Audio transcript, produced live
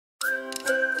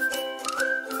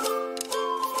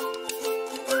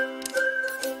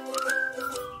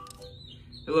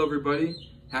Hello everybody,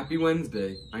 happy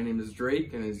Wednesday. My name is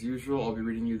Drake, and as usual I'll be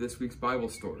reading you this week's Bible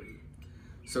story.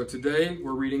 So today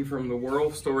we're reading from the Whirl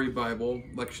Story Bible,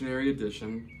 Lectionary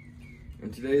Edition,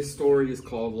 and today's story is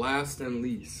called Last and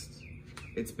Least.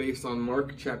 It's based on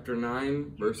Mark chapter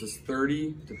 9, verses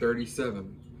 30 to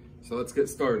 37. So let's get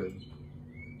started.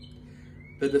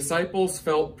 The disciples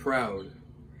felt proud.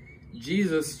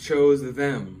 Jesus chose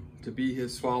them to be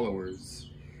his followers.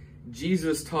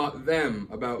 Jesus taught them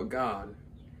about God.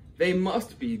 They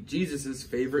must be Jesus'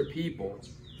 favorite people.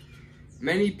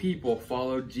 Many people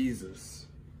followed Jesus.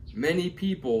 Many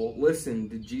people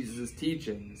listened to Jesus'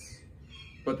 teachings.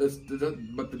 But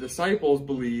the disciples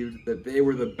believed that they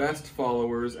were the best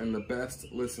followers and the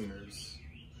best listeners.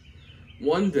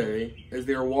 One day, as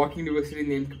they were walking to a city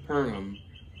named Capernaum,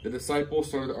 the disciples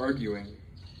started arguing.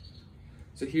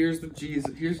 So here's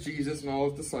Jesus and all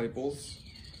his disciples,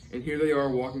 and here they are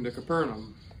walking to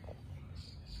Capernaum.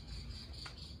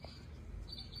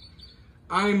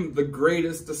 "I'm the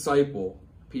greatest disciple,"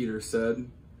 Peter said.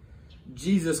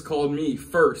 "Jesus called me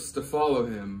first to follow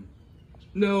him."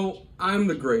 "No, I'm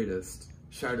the greatest,"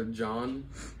 shouted John.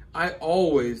 "I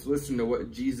always listen to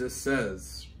what Jesus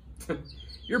says."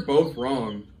 "You're both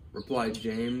wrong," replied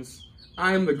James.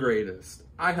 "I'm the greatest.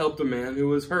 I helped a man who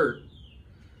was hurt."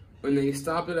 When they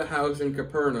stopped at a house in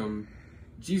Capernaum,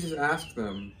 Jesus asked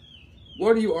them,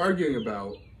 "What are you arguing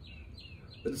about?"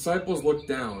 The disciples looked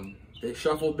down. They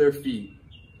shuffled their feet.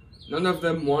 None of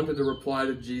them wanted to reply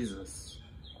to Jesus.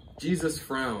 Jesus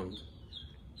frowned.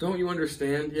 "Don't you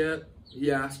understand yet?"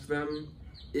 he asked them.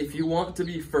 "If you want to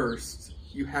be first,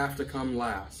 you have to come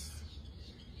last.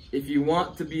 If you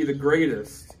want to be the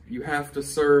greatest, you have to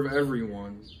serve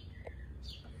everyone."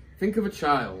 Think of a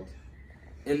child.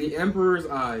 In the emperor's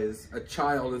eyes, a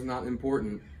child is not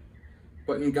important.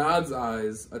 But in God's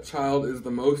eyes, a child is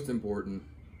the most important.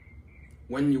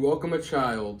 When you welcome a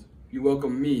child, you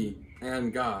welcome me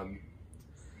and God.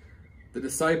 The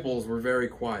disciples were very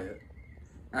quiet.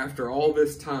 After all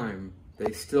this time,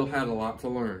 they still had a lot to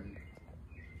learn.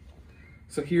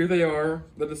 So here they are,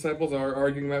 the disciples are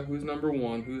arguing about who's number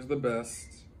one, who's the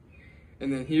best.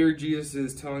 And then here Jesus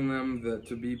is telling them that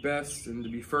to be best and to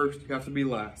be first, you have to be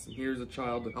last. And here's a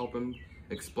child to help him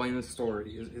explain his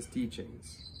story, his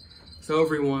teachings. So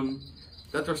everyone,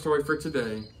 that's our story for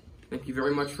today. Thank you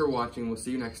very much for watching. We'll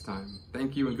see you next time.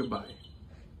 Thank you and goodbye.